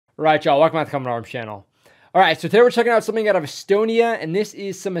Alright, y'all, welcome back to the Common Arms channel. Alright, so today we're checking out something out of Estonia, and this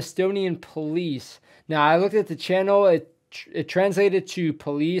is some Estonian police. Now, I looked at the channel, it translated to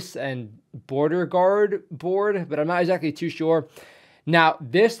police and border guard board, but I'm not exactly too sure. Now,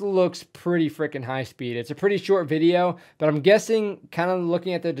 this looks pretty freaking high speed. It's a pretty short video, but I'm guessing, kind of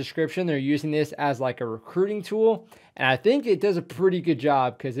looking at the description, they're using this as like a recruiting tool. And I think it does a pretty good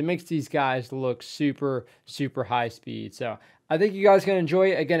job because it makes these guys look super, super high speed. So I think you guys can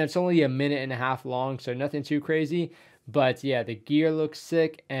enjoy it. Again, it's only a minute and a half long, so nothing too crazy. But yeah, the gear looks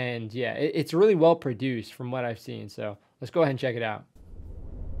sick, and yeah, it's really well produced from what I've seen. So let's go ahead and check it out.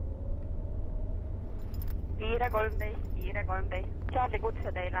 Charlie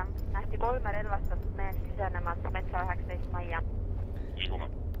kutse teile. Nähti 3 relvastatud meest sisenemas metsa 19 majja.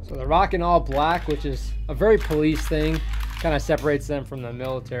 So they're rocking all black, which is a very police thing. Kind of separates them from the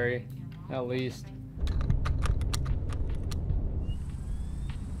military, at least.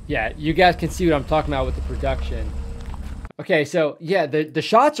 Yeah, you guys can see what I'm talking about with the production. Okay, so yeah, the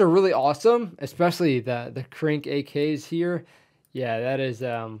shots are really awesome, especially the crank AKs here. Yeah, that is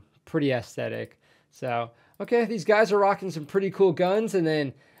pretty aesthetic. So okay, these guys are rocking some pretty cool guns, and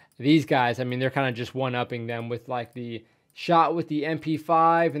then these guys, I mean, they're kind of just one-upping them with like the shot with the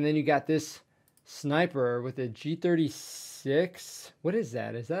MP5, and then you got this sniper with a G36. What is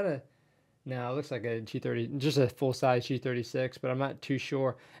that? Is that a... No, it looks like a G30, just a full-size G36, but I'm not too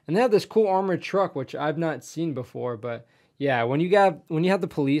sure. And they have this cool armored truck, which I've not seen before, but yeah, when you have the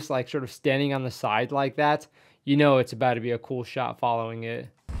police like sort of standing on the side like that, you know it's about to be a cool shot following it.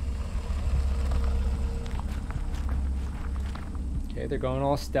 Okay, they're going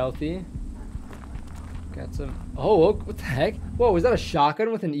all stealthy. Got some... Oh, what the heck? Whoa, was that a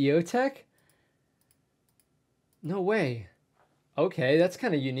shotgun with an EOTech? No way. Okay, that's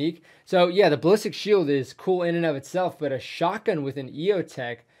kind of unique. So, yeah, the ballistic shield is cool in and of itself, but a shotgun with an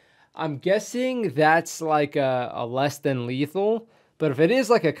EOTech, I'm guessing that's like a less than lethal. But if it is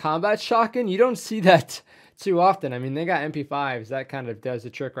like a combat shotgun, you don't see that too often. I mean, they got MP5s. That kind of does the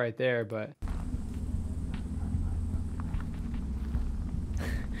trick right there, but...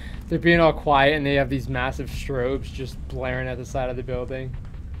 They're being all quiet, and they have these massive strobes just blaring at the side of the building.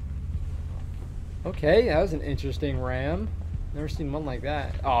 Okay, that was an interesting ram. Never seen one like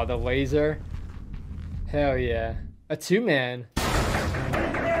that. Oh, the laser. Hell yeah. A two-man.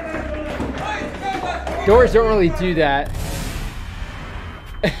 Doors don't really do that.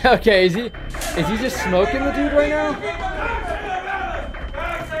 Okay, is he just smoking the dude right now?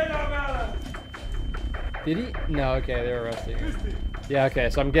 Did he? No, okay, they're arresting him. Yeah, okay,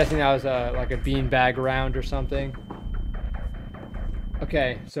 so I'm guessing that was like a beanbag round or something.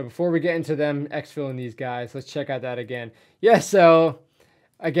 Okay, so before we get into them exfilling these guys, let's check out that again. Yeah, so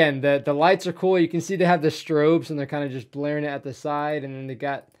again, the lights are cool. You can see they have the strobes, and they're kind of just blaring it at the side, and then they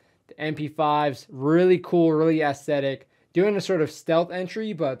got the MP5s. Really cool, really aesthetic. Doing a sort of stealth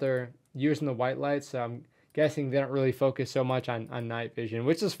entry, but they're using the white lights, so I'm guessing they don't really focus so much on night vision,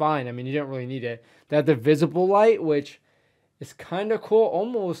 which is fine. I mean, you don't really need it. They have the visible light, which... it's kind of cool.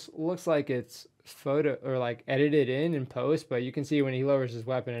 Almost looks like it's photo or like edited in post, but you can see when he lowers his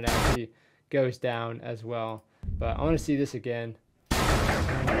weapon, it actually goes down as well. But I want to see this again.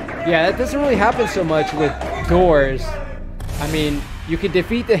 Yeah, that doesn't really happen so much with doors. I mean, you can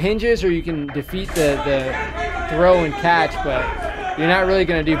defeat the hinges or you can defeat the throw and catch, but you're not really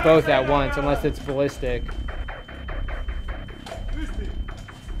going to do both at once unless it's ballistic.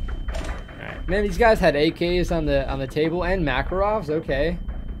 Man, these guys had AKs on the table and Makarovs. Okay.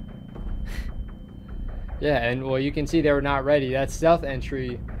 Yeah, and well, you can see they were not ready. That stealth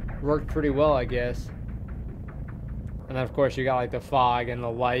entry worked pretty well, I guess. And then, of course, you got like the fog and the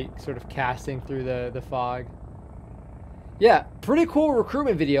light sort of casting through the fog. Yeah, pretty cool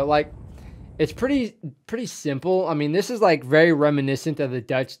recruitment video. Like, it's pretty simple. I mean, this is like very reminiscent of the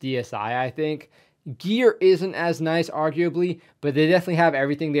Dutch DSI, I think. Gear isn't as nice, arguably, but they definitely have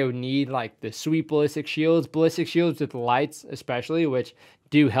everything they would need, like the sweet ballistic shields with lights especially, which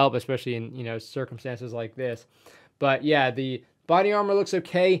do help, especially in, you know, circumstances like this. But yeah, the body armor looks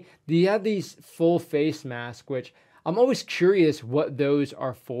okay. They have these full face masks, which I'm always curious what those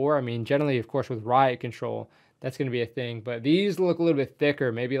are for. I mean, generally, of course, with riot control, that's going to be a thing, but these look a little bit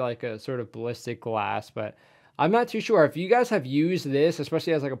thicker, maybe like a sort of ballistic glass, but I'm not too sure. If you guys have used this,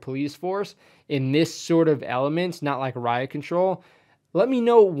 especially as like a police force, in this sort of element, not like riot control, let me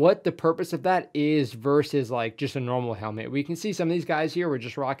know what the purpose of that is versus like just a normal helmet. We can see some of these guys here were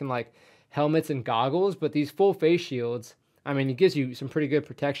just rocking like helmets and goggles, but these full face shields, I mean, it gives you some pretty good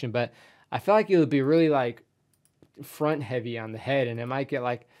protection, but I feel like it would be really like front heavy on the head, and it might get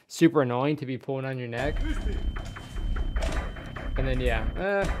like super annoying to be pulling on your neck. And then,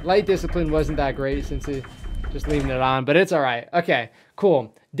 yeah, light discipline wasn't that great since it just leaving it on, but it's all right. Okay,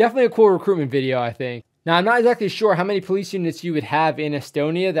 cool. Definitely a cool recruitment video, I think. Now, I'm not exactly sure how many police units you would have in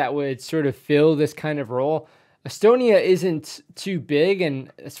Estonia that would sort of fill this kind of role. Estonia isn't too big,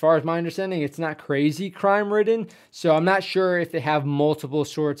 and as far as my understanding, it's not crazy crime-ridden, so I'm not sure if they have multiple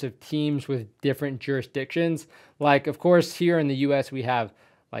sorts of teams with different jurisdictions. Like, of course, here in the US, we have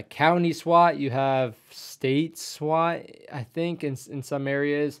like county SWAT, you have state SWAT, I think, in some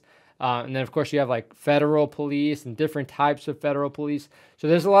areas. And then, of course, you have like federal police and different types of federal police. So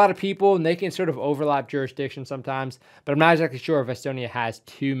there's a lot of people, and they can sort of overlap jurisdictions sometimes. But I'm not exactly sure if Estonia has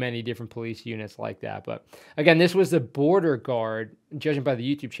too many different police units like that. But again, this was the border guard, judging by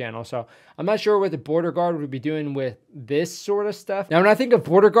the YouTube channel. So I'm not sure what the border guard would be doing with this sort of stuff. Now, when I think of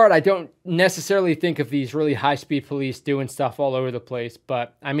border guard, I don't necessarily think of these really high-speed police doing stuff all over the place.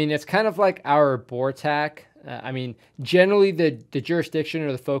 But I mean, it's kind of like our BORTAC. I mean, generally the jurisdiction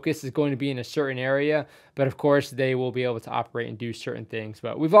or the focus is going to be in a certain area, but of course they will be able to operate and do certain things.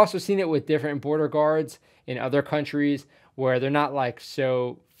 But we've also seen it with different border guards in other countries where they're not like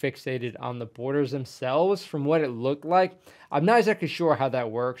so fixated on the borders themselves from what it looked like. I'm not exactly sure how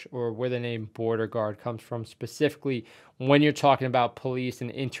that works or where the name border guard comes from specifically when you're talking about police and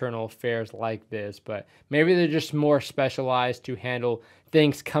internal affairs like this, but maybe they're just more specialized to handle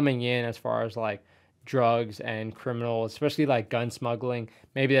things coming in as far as like drugs and criminals, especially like gun smuggling.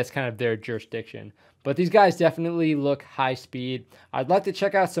 Maybe that's kind of their jurisdiction. But these guys definitely look high speed. I'd like to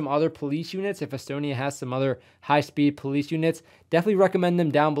check out some other police units. If Estonia has some other high speed police units, definitely recommend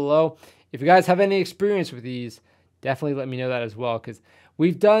them down below. If you guys have any experience with these, definitely let me know that as well, because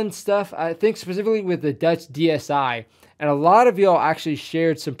we've done stuff, I think specifically with the Dutch DSI, and a lot of y'all actually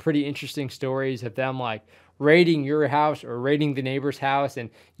shared some pretty interesting stories of them like raiding your house or raiding the neighbor's house, and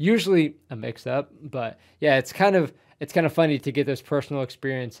usually a mix up. But yeah, it's kind of funny to get those personal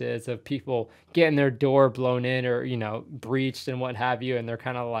experiences of people getting their door blown in or, you know, breached and what have you, and they're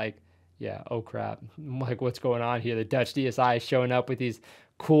kind of like, yeah, oh crap, like what's going on here? The Dutch DSI is showing up with these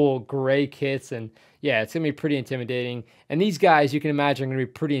cool gray kits, and yeah, it's gonna be pretty intimidating. And these guys, you can imagine, are gonna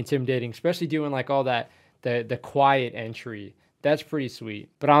be pretty intimidating, especially doing like all that the quiet entry. That's pretty sweet.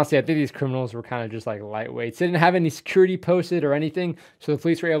 But honestly, I think these criminals were kind of just like lightweights. They didn't have any security posted or anything, so the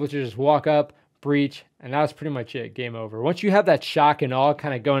police were able to just walk up, breach, and that was pretty much it. Game over. Once you have that shock and awe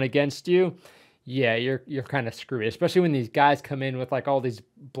kind of going against you, yeah, you're kind of screwed. Especially when these guys come in with like all these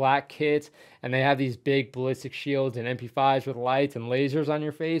black kits and they have these big ballistic shields and MP5s with lights and lasers on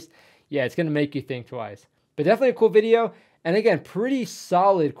your face. Yeah, it's gonna make you think twice. But definitely a cool video, and again, pretty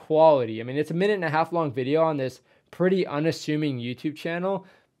solid quality. I mean, it's a 1.5-minute long video on this pretty unassuming YouTube channel,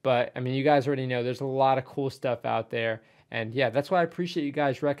 but I mean, you guys already know there's a lot of cool stuff out there, and yeah, that's why I appreciate you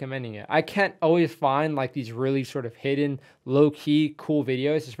guys recommending it. I can't always find like these really sort of hidden, low-key, cool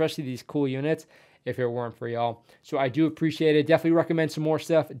videos, especially these cool units, if it weren't for y'all. So I do appreciate it. Definitely recommend some more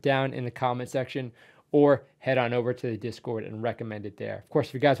stuff down in the comment section, or head on over to the Discord and recommend it there. Of course,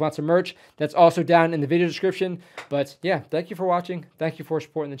 if you guys want some merch, that's also down in the video description. But yeah, thank you for watching. Thank you for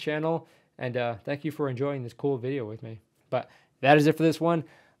supporting the channel. And thank you for enjoying this cool video with me. But that is it for this one.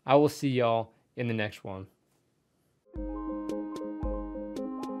 I will see y'all in the next one.